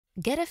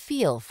Get a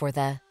feel for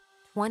the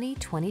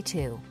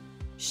 2022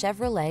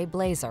 Chevrolet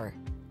Blazer.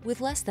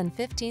 With less than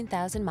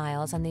 15,000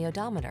 miles on the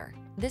odometer,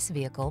 this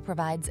vehicle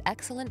provides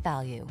excellent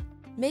value.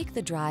 Make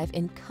the drive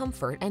in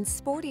comfort and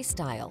sporty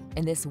style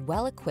in this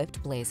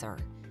well-equipped Blazer.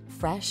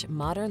 Fresh,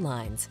 modern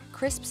lines,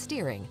 crisp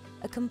steering,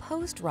 a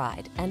composed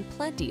ride, and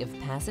plenty of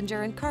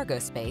passenger and cargo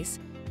space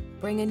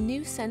bring a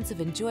new sense of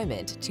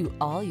enjoyment to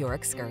all your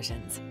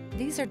excursions.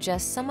 These are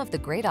just some of the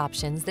great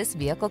options this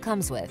vehicle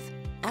comes with: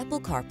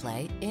 Apple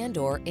CarPlay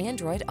and/or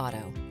Android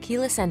Auto,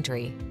 keyless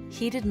entry,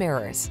 heated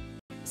mirrors,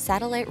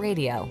 satellite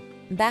radio,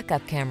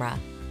 backup camera,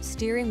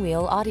 steering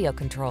wheel audio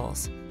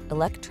controls,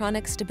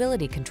 electronic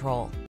stability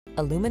control,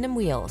 aluminum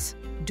wheels,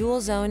 dual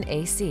zone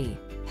AC,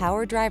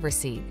 power driver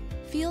seat.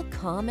 Feel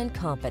calm and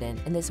confident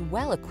in this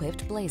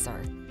well-equipped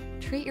Blazer.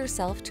 Treat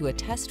yourself to a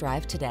test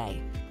drive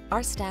today.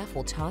 Our staff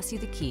will toss you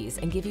the keys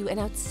and give you an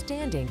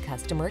outstanding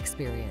customer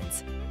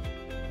experience.